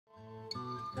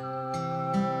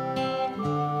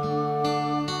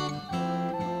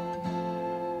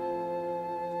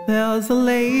There's a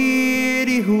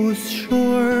lady who's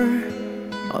sure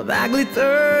all that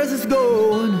glitters is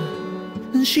gold,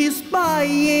 and she's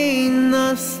buying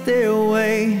a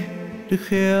stairway to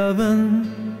heaven.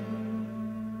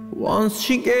 Once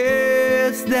she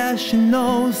gets there, she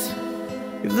knows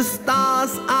if the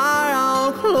stars are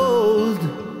all closed,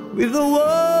 with the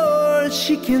world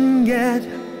she can get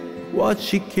what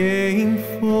she came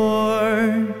for.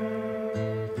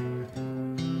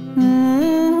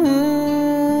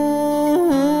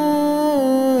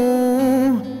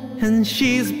 And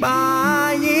she's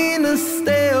buying a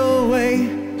stairway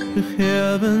to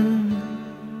heaven.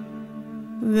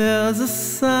 There's a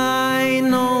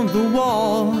sign on the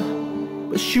wall,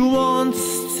 but she wants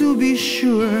to be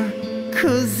sure,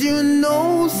 'cause you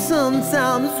know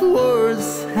sometimes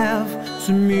words have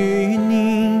two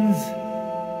meanings.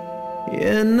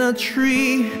 In a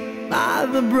tree by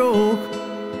the brook,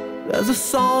 there's a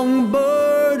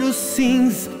songbird who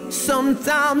sings.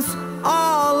 Sometimes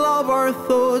all of our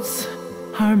thoughts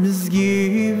are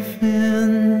misgiven.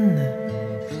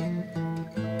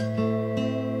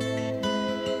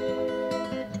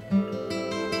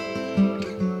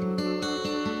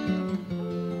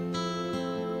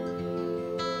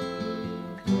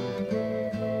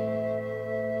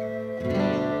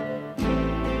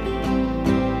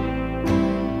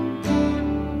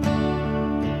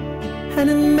 And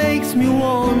it makes me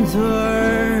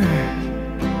wonder,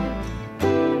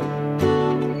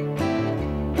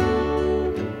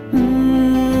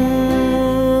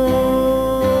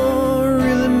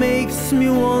 really makes me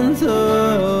wonder.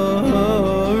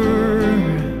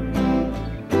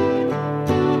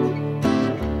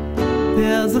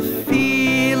 There's a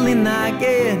feeling I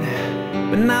get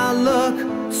when I look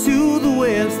to the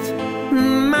west.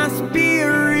 My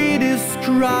spirit is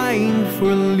crying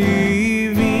for leaving.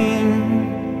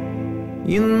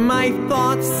 In my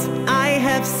thoughts I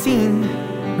have seen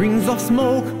rings of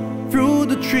smoke through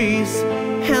the trees,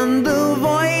 and the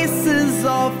voices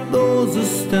of those who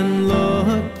stand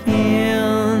looking.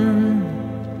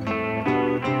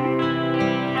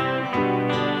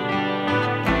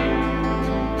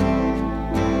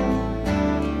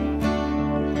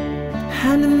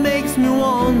 And it makes me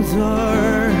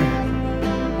wonder,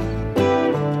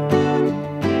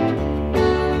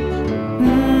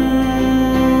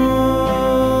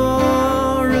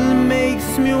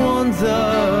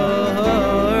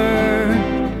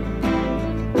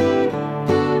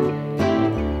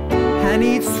 and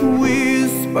it's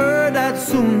whispered that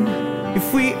soon, if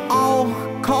we all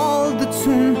call the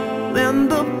tune, then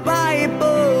the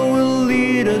Bible will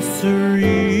lead us to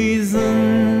reason,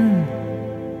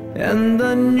 and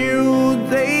a new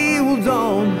day will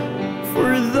dawn for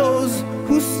those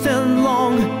who stand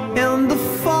long, and the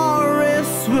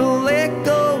forest will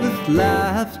echo with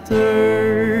laughter.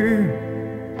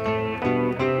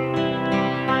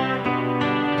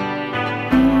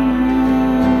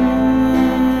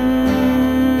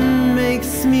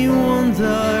 Makes me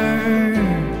wonder.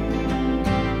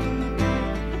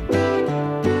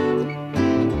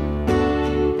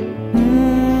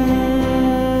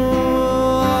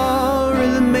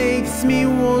 Really makes me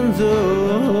wonder.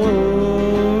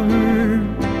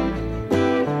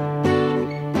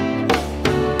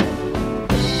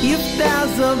 If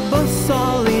there's a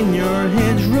buzzsaw in your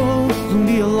hedgerow, don't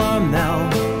be alarmed now.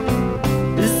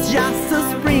 It's just a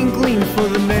sprinkling for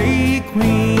the May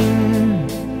Queen.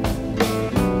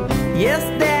 Yes,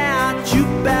 there are two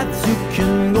paths you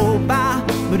can go by,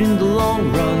 but in the long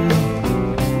run,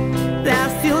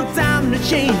 there's still time to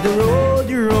change the road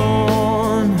you're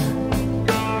on.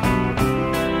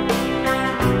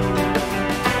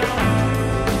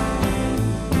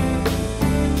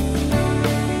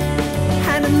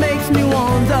 And it makes me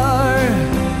wonder,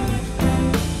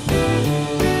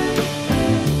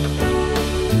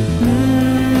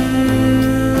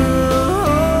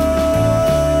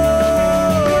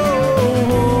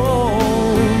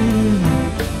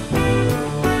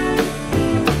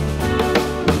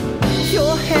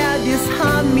 your head is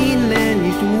humming and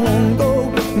it won't go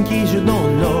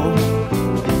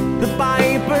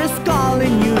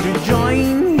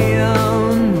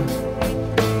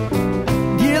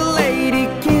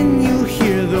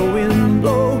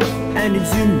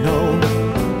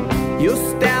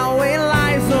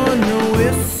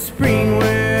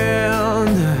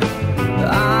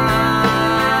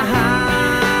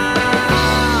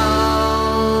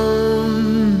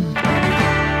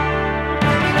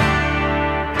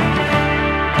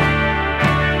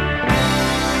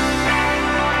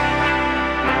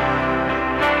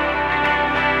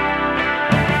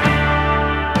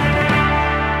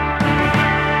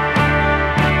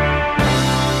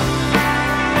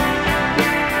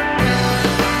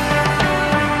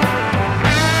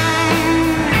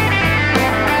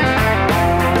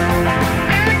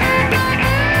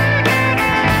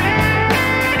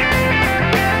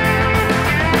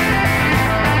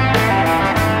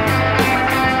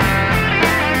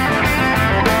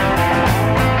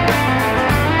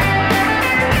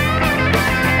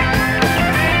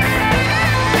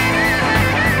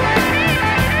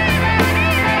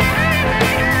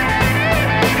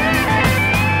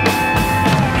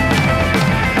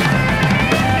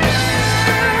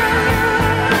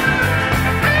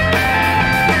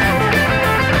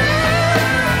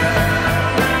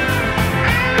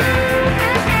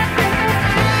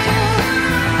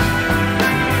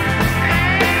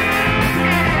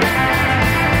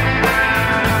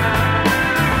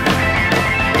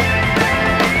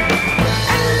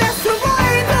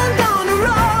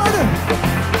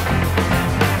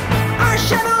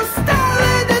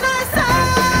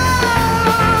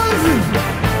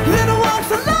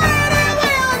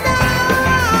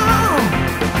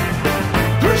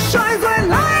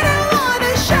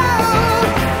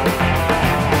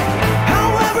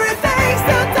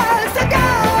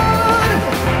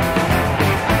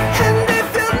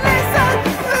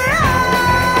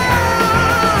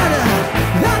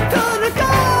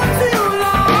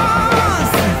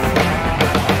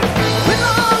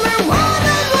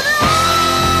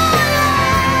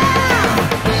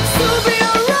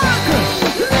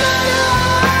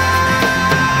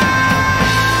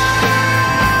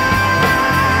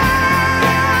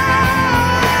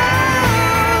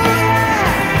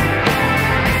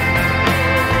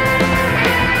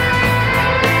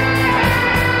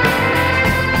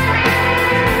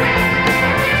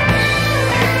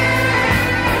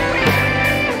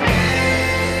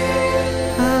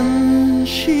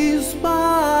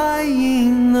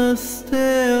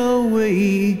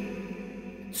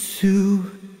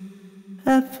to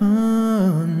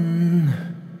heaven.